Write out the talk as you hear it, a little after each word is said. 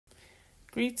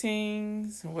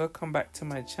Greetings and welcome back to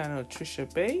my channel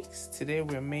Treichabakes. Today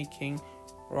we're making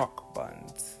rock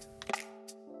buns.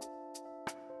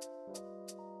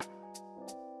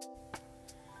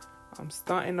 I'm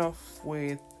starting off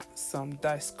with some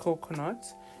diced coconut,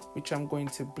 which I'm going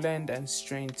to blend and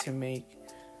strain to make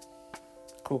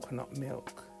coconut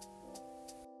milk.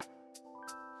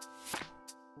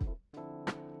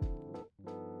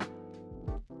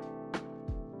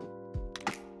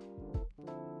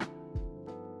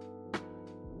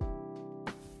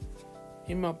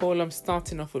 In my bowl, I'm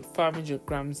starting off with 500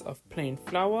 grams of plain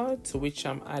flour, to which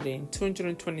I'm adding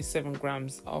 227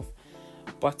 grams of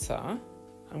butter.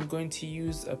 I'm going to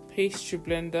use a pastry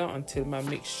blender until my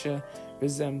mixture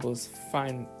resembles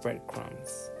fine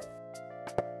breadcrumbs.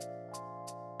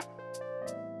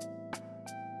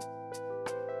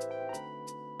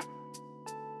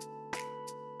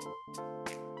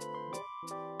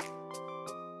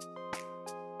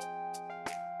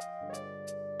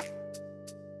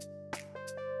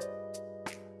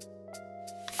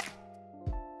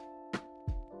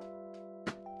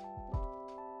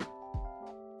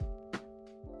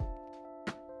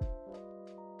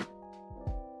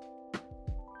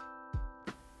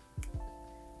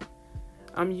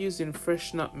 I'm using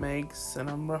fresh nutmegs and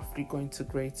I'm roughly going to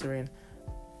grate in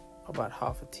about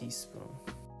half a teaspoon.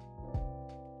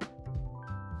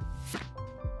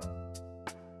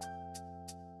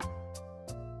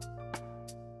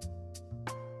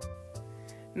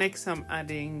 Next, I'm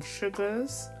adding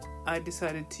sugars. I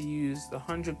decided to use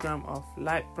 100 grams of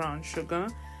light brown sugar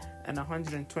and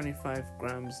 125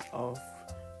 grams of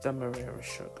demerara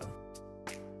sugar.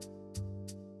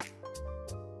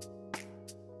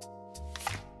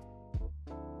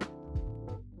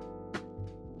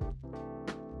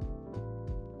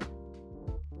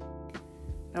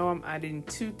 Now I'm adding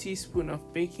 2 teaspoons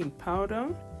of baking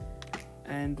powder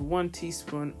and 1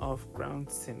 teaspoon of ground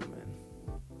cinnamon.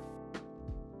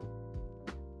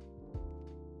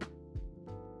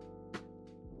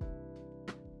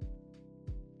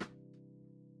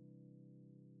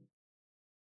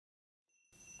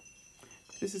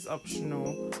 This is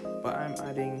optional, but I'm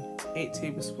adding 8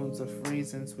 tablespoons of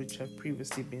raisins, which have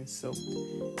previously been soaked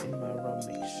in my raw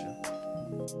mixture.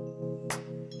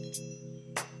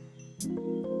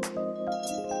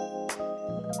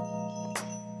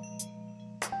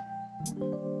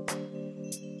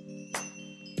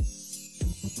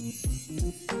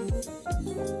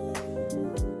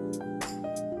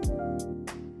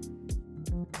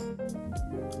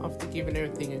 After giving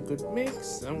everything a good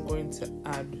mix, I'm going to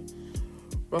add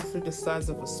roughly the size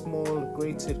of a small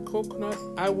grated coconut.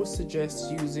 I would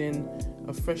suggest using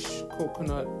a fresh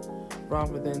coconut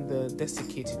rather than the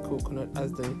desiccated coconut,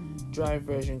 as the dry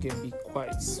version can be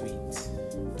quite sweet.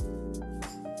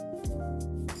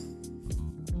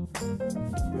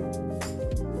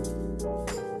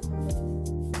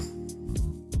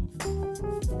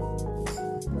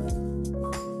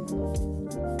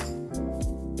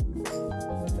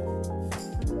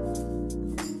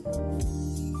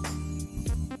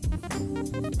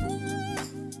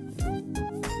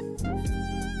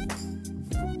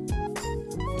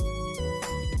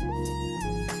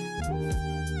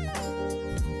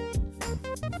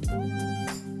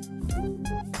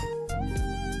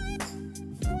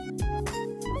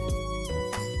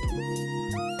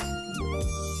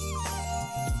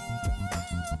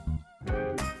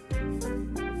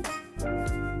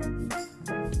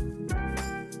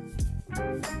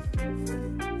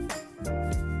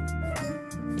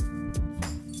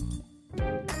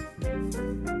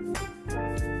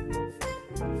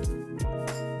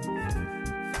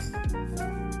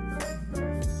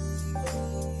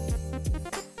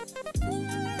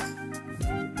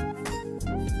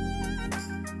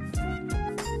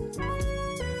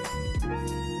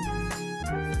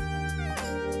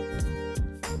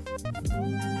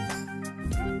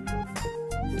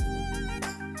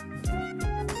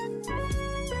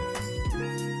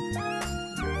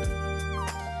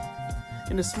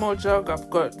 In a small jug, I've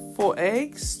got 4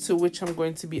 eggs, to which I'm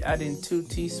going to be adding 2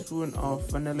 teaspoons of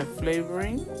vanilla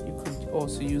flavoring. You could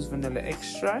also use vanilla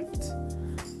extract.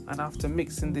 And after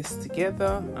mixing this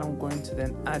together, I'm going to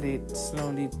then add it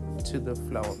slowly to the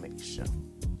flour mixture.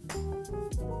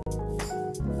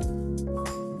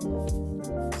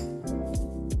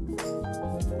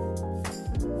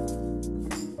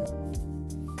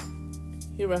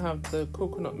 Here I have the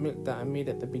coconut milk that I made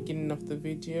at the beginning of the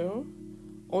video.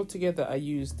 Altogether, I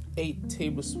used 8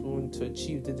 tablespoons to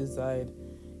achieve the desired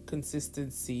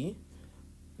consistency.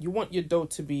 You want your dough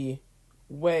to be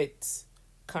wet,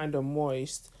 kind of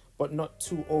moist, but not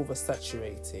too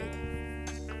oversaturated.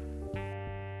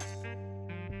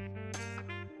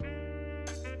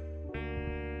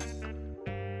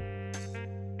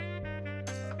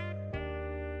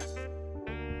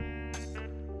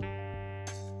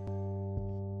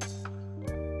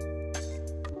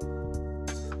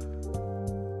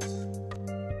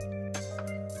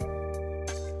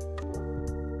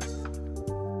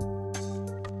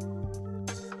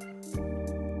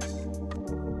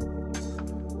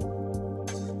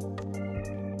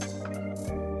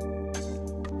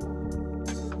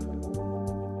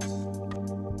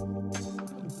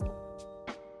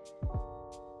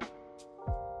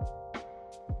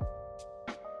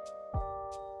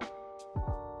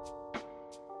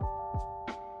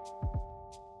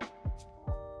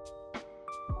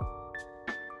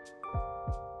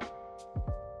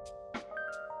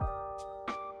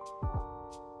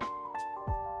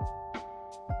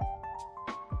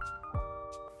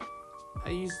 I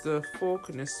used a fork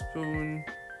and a spoon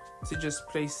to just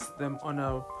place them on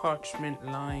a parchment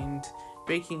lined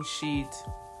baking sheet.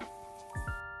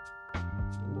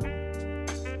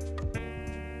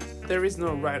 There is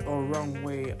no right or wrong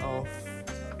way of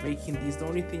making these. The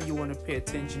only thing you want to pay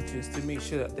attention to is to make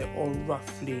sure that they're all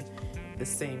roughly the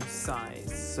same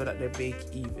size so that they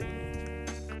bake evenly.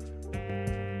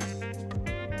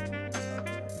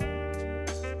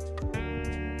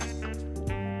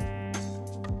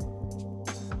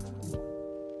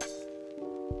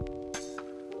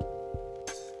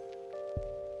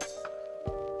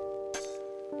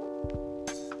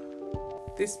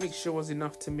 This mixture was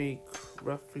enough to make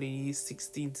roughly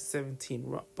 16 to 17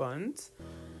 rock buns.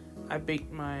 I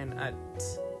baked mine at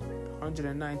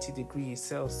 190 degrees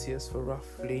Celsius for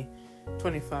roughly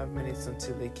 25 minutes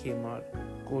until they came out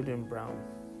golden brown.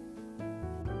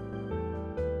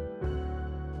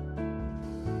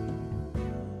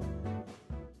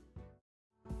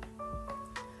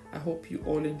 I hope you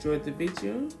all enjoyed the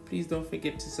video. Please don't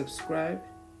forget to subscribe,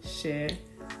 share,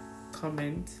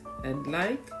 comment, and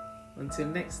like. Until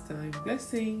next time,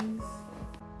 blessings.